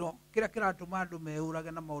kĩĩrĩgĩrĩro. Kĩrĩa kĩratũma andũ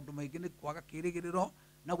meyũrage na maũndũ maingĩ nĩ kwaga kĩĩrĩgĩrĩro,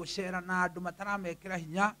 na gũcera na andũ mataramekĩra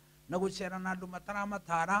hinya, na gũcera na andũ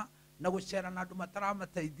mataramatara, na gũcera na andũ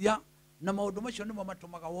mataramateithia. Na maũndũ macio nĩmo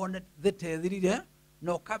matũmaga wone thĩtethirire,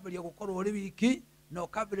 na ũkambĩrĩria gũkorwo ũrĩ wiki, na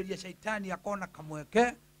ũkambĩrĩria shaitani akona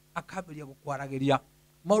kamweke, akambĩrĩria gũkwaragĩria.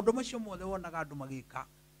 Maũndũ macio mothe wonaga andũ magĩka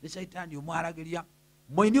nĩ shaitani ũmaragĩria.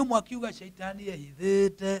 Mũini ũmwe akiuga shaitani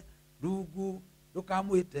ehithĩte rungu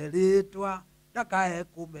ndũkamwĩte rĩtwa ndakae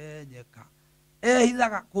kũmenyeka.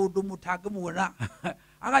 Ehithaga kũndũ mũtangĩmuona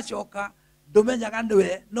agacoka ndũmenyaga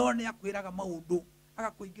nĩwe, no nĩ akwĩraga maũndũ,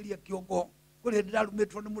 agakũingĩria kĩongo. Kũrĩ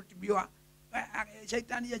ndarumĩtwo nĩ mũtimia,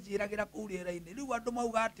 shaitani anjĩragĩra kũu rĩera-inĩ, rĩu andũ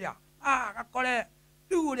mauga atĩa? Gakore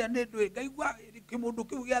rĩu ũrĩa nĩ ndũĩ, ngaigua kĩmũndũ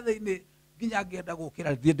kĩu gĩa thĩinĩ nginya ngĩenda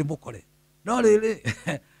gũkĩra thiĩ ndĩmũkore. No rĩrĩ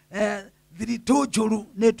thiritũ njũru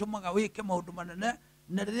nĩ ĩtũmaga wĩke maũndũ manene,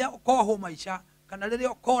 na rĩrĩa ũkohwo maica, kana rĩrĩa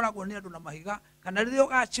ũkoragwo nĩ andũ na mahiga, kana rĩrĩa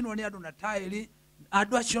ũgacinwo nĩ andũ na taĩri,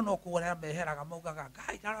 andũ acio no kũgũrera meheraga maugaga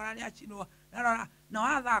Ngai ndarora nĩ acinwo, ndarora. Na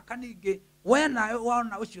wathaka ningĩ we nawe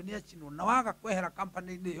wona ũcio nĩ acinwo, na waga kwehera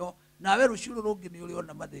kampani-inĩ ĩyo, nawe rũciũ rũngĩ nĩ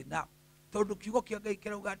ũrĩona mathĩna. Tondũ kiugo kĩa Ngai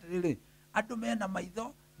kĩrauga atĩrĩrĩ, andũ mena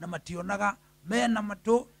maitho na mationaga, mena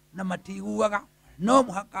matũ na matiguaga, no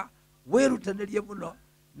mũhaka wĩrutanĩrie mũno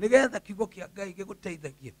nĩgetha kiugo kĩa Ngai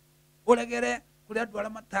gĩgũteithagie. Ũregere kũrĩ andũ arĩa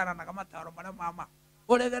mataranaga mataro marĩa mama,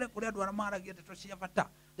 ũregere kũrĩ andũ arĩa maragia ndeto cia bata,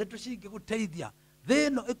 ndeto cingĩgũteithia. Thĩ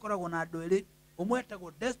ĩno ĩkoragwo na andũ erĩ, ũmwe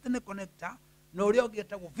etagwo destiny connector na ũrĩa ũngĩ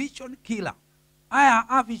etagwo vision killer. Aya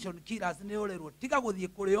a vision killers nĩ ũrerwo tiga gũthiĩ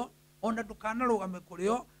kũrĩo, ona ndũkanarũgame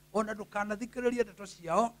kũrĩo, ona ndũkanathikĩrĩrie ndeto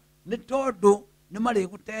ciao, nĩ tondũ nĩ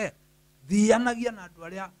marĩgũte. Thianagia na andũ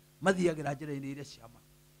arĩa mathiagĩra njĩra-inĩ iria cia ma.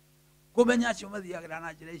 Kũmenya acio mathiagĩra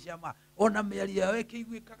na njĩra cia ma, ona mĩario yao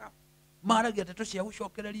ĩkĩiguĩkaga, maragia ndeto cia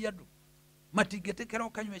gũcokereria andũ, matingĩtĩkĩra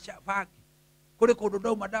ũkanyua bangi. Kũrĩ kũndũ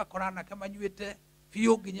ndauma ndakora anake manyuĩte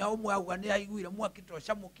biũ, nginya ũmwe auga nĩ aiguire mwaki ta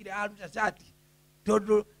ũcamũkire aruta cati,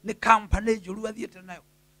 tondũ nĩ kampani njũru athiĩte nayo.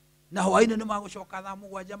 Na hwaĩ-inĩ nĩ magũcoka thaa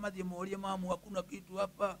mũgwanja mathiĩ morie mamu hakuna kitu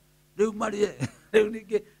hapa, rĩu marĩe, rĩu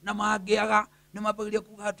ningĩ na mangĩaga nĩ mambagĩria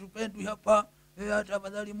kuga hatupendwi hapa,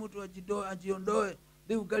 tafadhali mtu ajiondoe.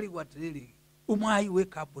 Rĩu ngarigwo atĩrĩrĩ, umai wĩ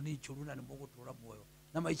kambuni njũru na nĩ mũgũtũra muoyo,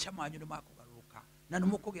 na maica manyu nĩ makũgarũrũka, na nĩ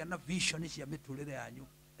mũkũgĩa na vision cia mĩtũrĩre yanyu,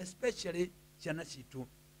 especially ciana citũ.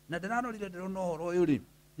 Na ndĩrarorire ndĩrona ũhoro ũyũ rĩ,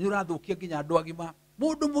 nĩ ũrathũkia nginya andũ agima.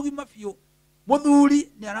 Mũndũ mũgima biũ,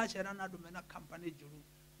 mũthuri nĩ aracera na andũ mena kampani njũru,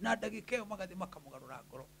 na ndagĩka ĩyo magathiĩ makamũgarũra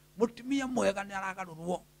ngoro. Mũtumia mwega nĩ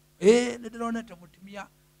aragarũrwo. Nĩ ndĩronete mũtumia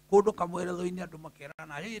kũndũ kamweretho-inĩ andũ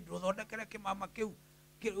makerana, ndũthondekere kĩmama kĩu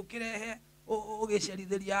kĩrehe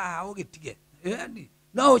ũgĩcerithĩria haha ũgĩtige.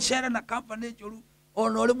 No ũcere na kampani njũru,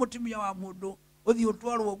 ona ũrĩ mũtumia wa mũndũ ũthiĩ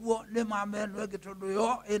ũtwarwo ũguo nĩ mama ĩno ĩngĩ, tondũ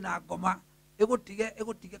yo ĩna ngoma,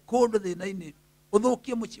 ĩgũtige kũndũ thĩna-inĩ,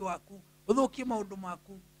 ũthũkie mũciĩ waku, ũthũkie maũndũ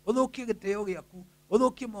maku, ũthũkie gĩtĩo gĩaku,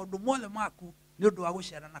 ũthũkie maũndũ mothe maku nĩ ũndũ wa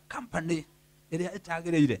gũcera na kampani ĩrĩa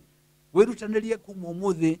ĩtagĩrĩire. Wĩrutanĩrie kuma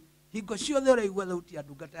ũmũthĩ, hingo ciothe ũraigua thauti ya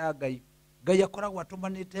ndungata ya Ngai, Ngai akoragwo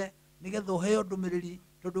atũmanĩte nĩgetha ũheo ndũmĩrĩri,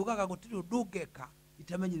 tondũ ugaga gũtirĩ ũndũ ũngĩka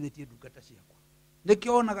itamenyithĩtie ndungata ciakwa.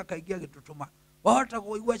 nikionaga kaingi agitutuma wahota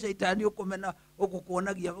kuigua shaitani ukumena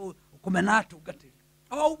ukukuonagia ukumena atungatiri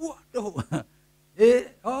oguo tu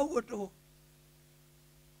oguo tu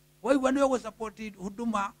waigua ni ugu support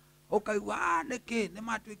huduma ukaigua niki ni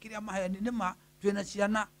matwikire amaheni nima twina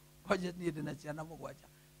ciana kwaje ni ndina ciana mugwanja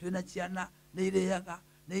twina ciana ni iriaga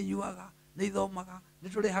ni inyuaga ni ithomaga ni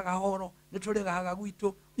turihaga horo ni turigaga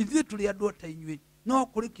gwitu ithuĩ turi andu ota inyuĩ no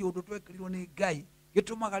kuri kiundu twekirirwo ni Ngai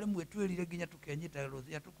gitumaga rimwe twirire nginya tukenyita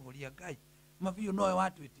ruthia tukuria Ngai mabiu noe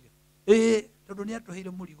watwitire tondu ni atuheire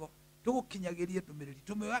murigo tugukinyagirie tumiriri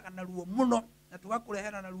tumioyaga na ruo muno na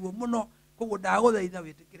tugakurehera na ruo muno koguo ndaguthaitha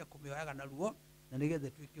witikire kumioyaga na ruo na nigethe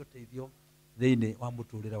twike uteithio thiini wa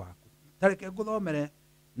muturire waku tareke nguthomere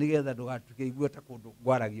nigetha ndugatuke igwe ta kundu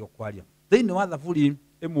ngwaragio kwaria thiini wa Thaburi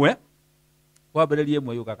 1 kwambĩrĩria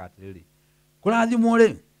 1 yugaga atiriri kurathimwo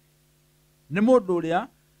ri ni mundu uria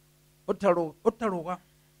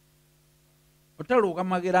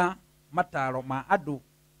utarugamagira mataro ma andu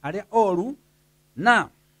aria oru na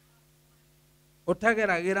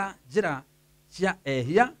utageragira njira cia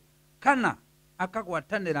ehia kana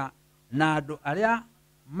akagwatanira na andu aria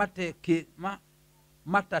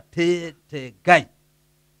matatĩte Ngai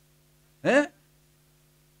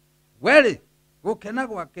weri gukena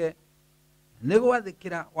gwake ni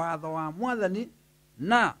gwathikira watho wa Mwathani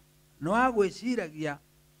na no agwiciragia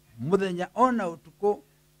muthenya ona utuku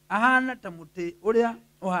ahana ta muti uria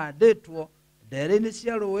uhanditwo ndere-ini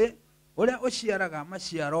cia rũĩ uria uciaraga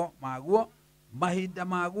maciaro maguo mahinda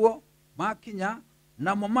maguo makinya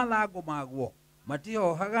namo mathangu maguo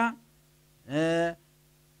matihohaga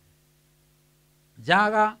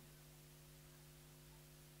jaga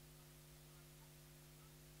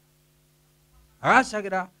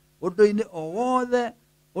agacagira undu-ini o wothe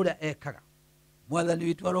uria ekaga Mwathani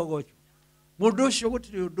witu arogocwo mundu ucio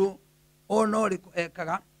gutiri undu ona uriku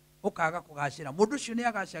ekaga ukaga kugacira mundu ucio ni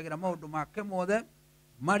agacagira maundu make mothe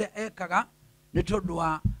maria ekaga ni tondu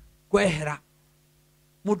wa kwehera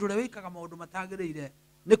mundu uria wikaga maundu matagiriire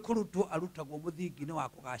ni kurutwo arutagwo muthingi-ini wa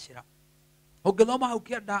kugacira ungithoma hau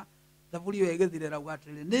kianda Thaburi iyo igithire rauga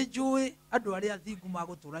atiri ni njui andu aria thingu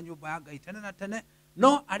magutura nyumba ya Ngai tene na tene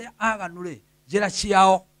no aria aganu ri njira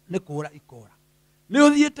ciao ni kura ikora ni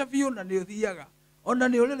uthiite biu na ni uthiaga ona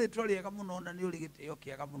ni uri ritwa riega muno ona ni uri gitio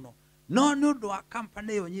kiega muno no ni undu wa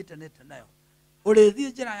company iyo nyitanite nayo urithie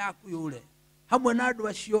njira yaku yure hamwe na andu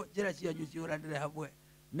acio njira cianyu ciuranire hamwe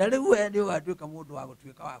na riu we ni ugatuika mundu wa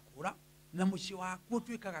gutuika wa kura na muci waku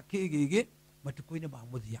utuikaga kigigi matuku-ini ma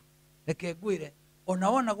muthia reke ngwire ona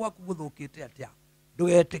wona gwaku guthukite atia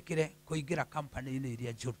ndugetikire kuingira company-ini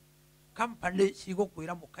iria njuru company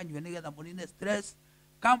cigukwira mukanywe nigetha munine stress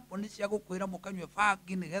company cia gukwira mukanywe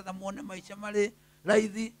bangi nigetha muone maisha mari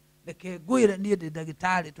raithi reke ngwire nie ndi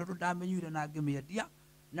ndagitari tondu ndamenyire na ngimiendia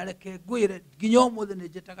na reke ngwire nginya umuthi ni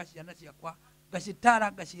njitaga ciana ciakwa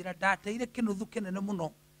ngacitara ngacira ndateire kinuthu kinene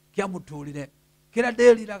muno kia muturire kira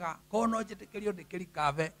ndiriraga kono njitikirio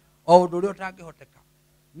ndikirikabe o undu uria utangihoteka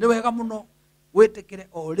ni wega muno witikire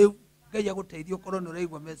o riu Ngai aguteithie ukorwo ni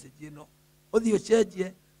uraigua message ino uthio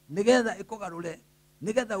cenjie nigetha ikugarure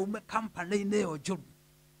nigetha ume company-ini iyo njuru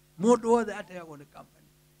mundu wothe ategagwo ni company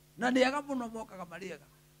na ni ega muno mokaga mariega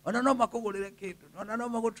ona no makugurire kindu ona no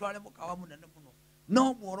magutware mukawa munene muno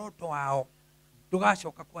no muoroto wao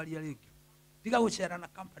tugacoka kwaria ringi tiga gucera na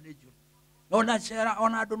company njuru ona cera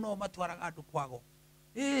ona andu no matwaraga andu kwago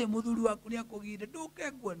muthuri waku ni akugire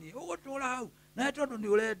ndukengwonie ugutura hau na tondu ni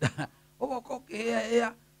urenda ugoka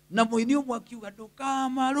ukihia na muini umwe akiuga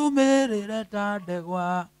ndukamarumirire ta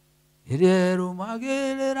ndegwa iria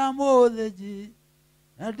irumagirira muthinji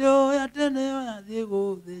na ndioya tene yathie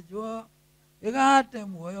guthinjwo igate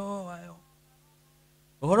muoyo wayo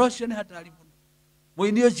uhoro ucio ni hatari muno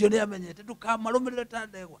muini ucio ni amenyete ndukamarumirire ta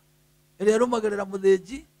ndegwa iria irumagirira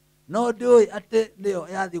muthinji no ndioya ati niyo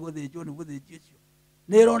yathie guthinjwo ni muthinji ucio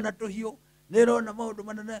ni irona tuhiu ni irona maundu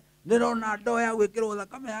manene ni irona ndo ya gwikirwo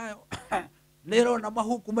thakame yayo ni irona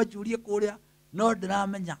mahuku majurie kuria no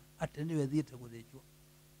ndiramenya ati niwe thiite guthinjwo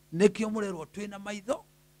nikio murerwo twina maitho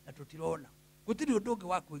na tutirona gutiri undu ungi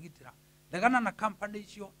wa kwigitira regana na company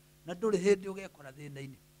icio na nduri hindi ugekora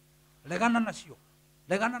thina-ini regana nacio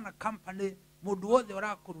regana na company mundu wothe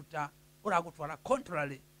urakuruta uragutwara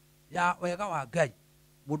contrary ya wega wa Ngai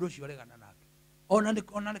mundu ucio regana nake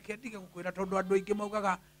ona nikendige gukwira tondu andu aingi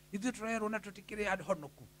maugaga ithu turerwo na tutikire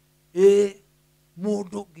honoku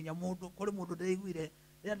mundu nginya mundu kuri mundu ndaiguire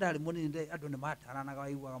ria ndari munini andu ni mataranaga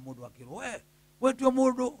waiguaga mundu akirwo wetwe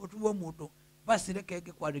mundu utuwo mundu basi reke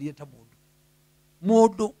ngikwaririe ta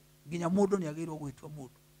mundu nginya mundu ni agirwo gwitwa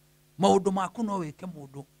mundu maundu maku no wike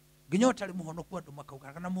mundu nginya utari muhonoku andu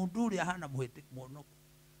makauga kana mundu uri ahana muhiti muhonoku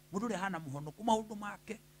mundu ri hana muhonoku maundu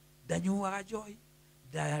make ndanyuaga joy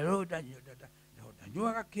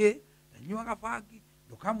ndanyuaga ki ndanyuaga bangi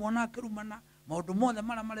ndukamwona akirumana maundu mothe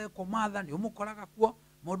mara mareko matha ni umukoraga kuo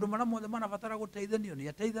maundu mara mothe marabatara guteithanio ni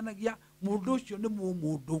ateithanagia mundu ucio ni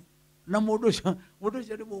mundu na mundu ucio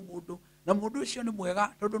ni mundu na mundu ucio ni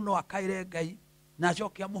mwega tondu no akaire Ngai na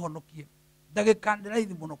acoke amuhonokie ndagika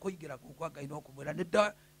ndiraithi muno kuingira kwa Ngai no kumwira ni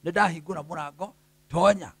ndahingura murango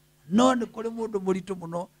tonya no ni kuri mundu muritu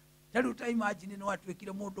muno tariu ta imagine no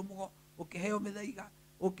atwikire mundu mugo ukiheo mithaiga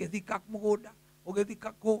ukithika mugunda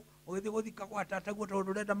ugithika ku ugithi guthika kwa tata guo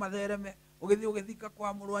tondu renda mathereme ugithika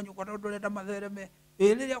kwa murwanyu kwa tondu renda mathereme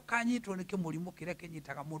riria ukanyitwo ni kimurimu kiria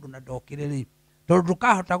kinyitaga mundu na ndokire ri tondu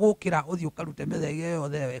ndukahota gukira uthi ukarute mithaiga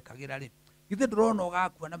yothe wekagira ri githe ndurona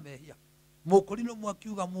ugakua na mehia mukuri no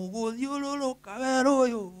mwakiuga muguthiururuka weru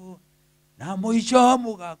uyu na muico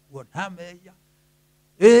mugakua na mehia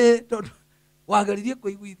tondu wageririe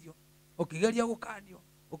kuiguithio ukigeria gukanio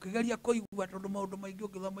ukigeria kuigua tondu maundu maingi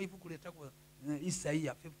ukithoma ibuku retagwo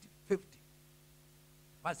Isaia 50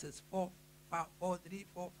 verses 4 3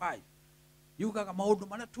 4 5 yugaga maundu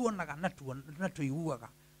maria tuonaga na tuiguaga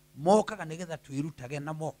mokaga nigetha twirutage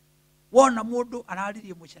namo wona mundu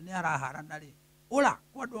araririe mucene araharana ri ura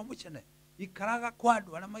kwa andu mucene ikaraga kwa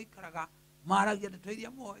andu aria maikaraga maragia ndeto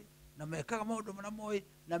iria moi na mekaga maundu maria moi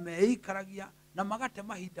na meikaragia na magate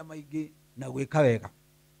mahinda maingi na gwika wega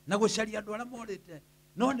na gucaria andu aria morite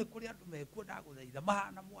no ni kuri andu mekuo ndaguthaitha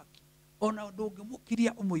mahana mwaki ona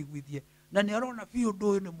ndungimukiria umuiguithie na ni arona biu undu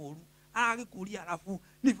uyu ni muru aragikuria alafu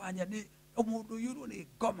nifanya ni mundu yuru ni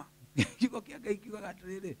ngoma kiko kia Ngai kiugaga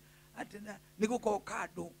atiriri atina ni gukoka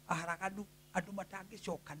andu aharaganu andu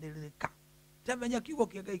matangicokanĩrĩrĩka temenya kiugo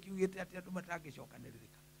kia Ngai kiugite ati andu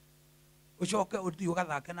matangicokanĩrĩrĩka ucoke uthi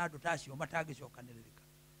ugathake na andu tacio matangicokanĩrĩrĩka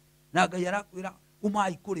na Ngai arakwira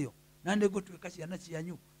umai kurio na ni gutwika ciana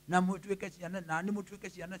cianyu na mutwike ciana na ni mutwike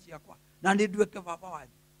ciana ciakwa na ni ndwike baba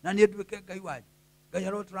wanyu na ni ndwike Ngai wanyu Ngai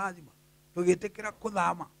aroturathima tugitikira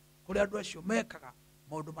kuthama kuri andu acio mekaga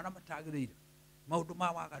maundu maria matagirire maundu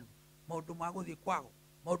ma waganu maundu ma guthie kwago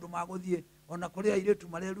maundu ma guthie ona kuri airetu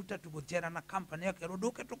mareruta tugutera na company yake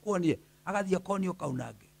runduke tukuonie agathie konio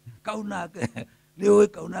kaunange ni oi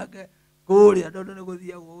kaunange kuri andu ni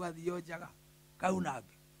guthie gugathio njaga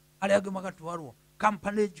kaunange aria angi magatwarwo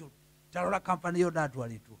company njuru tarora company yo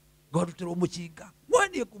ndatwaritwo ngorutirwo mucinga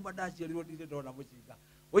mwani kumba ndaciarirwo ndire ndona mucinga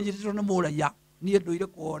unyitirwo ni muraiya nie nduire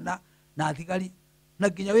kuona na thigari na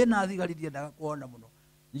nginya we na thigari ndiendaga kuona muno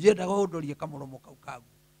njendaga undorie kamuromo kau kagu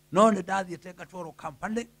no ni ndathiete ngatwarwo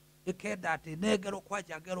company ikenda ati nengerwo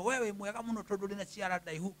kwanja ngero wewe mwega muno tondu rina ciara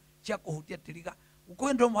ndaihu cia kuhutia tiriga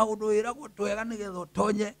ukwenda maundu wiragwo twega nigetha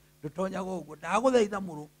utonye ndutonyaga uguo ndaguthaitha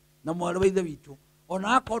muru na mwari wa ithe witu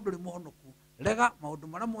ona akorwo nduri muhonoku rega maundu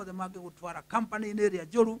maria mothe mangigutwara company ni iria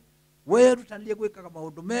njuru wirutanirie gwikaga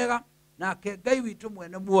maundu mega nake Ngai witu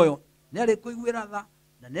mwene muoyo ni ari kuiguira tha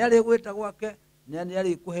na ni ari gwita gwake ni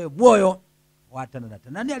ari kuhe muoyo wa tene na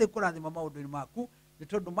tene ni ari kurathima maundu maku ni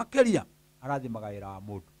tondu makiria arathimaga wira wa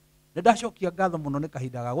mundu ni ndacokia ngatho muno ni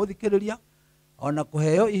kahinda ga guthikiriria ona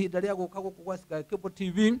kuheo ihinda ria guka guku kwa Sky Cable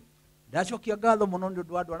TV ndacokia ngatho muno ni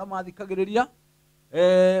undu andu aria mathikagiriria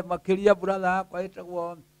makiria brother kwa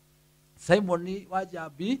etagwo Simon wa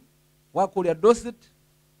Jambi wa kuria Dosit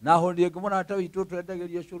na honie ngimona ata witu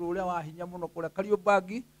twendagiria curu uria wa hinya muno kuria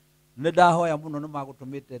Kariuki ni ndahoya muno ni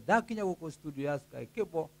magutumite ndakinya guku studio ya Sky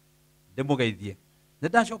Cable ndimugeithie ni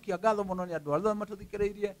ndacokia ngatho muno ni andu aria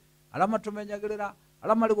matuthikiriirie aria matumenyagirira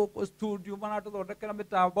aria mari guku studio manatuthondekera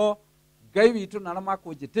mitambo Ngai witu na aria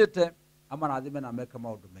makunjitite amarathime na meke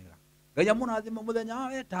maundu mega Ngai amunathime muthenya wa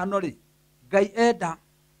wetano ri Ngai enda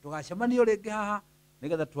tugacemania ringi haha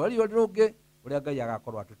nigetha twario rungi uria Ngai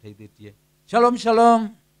agakorwo atuteithitie shalom shalom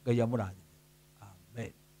Ngai amurathime.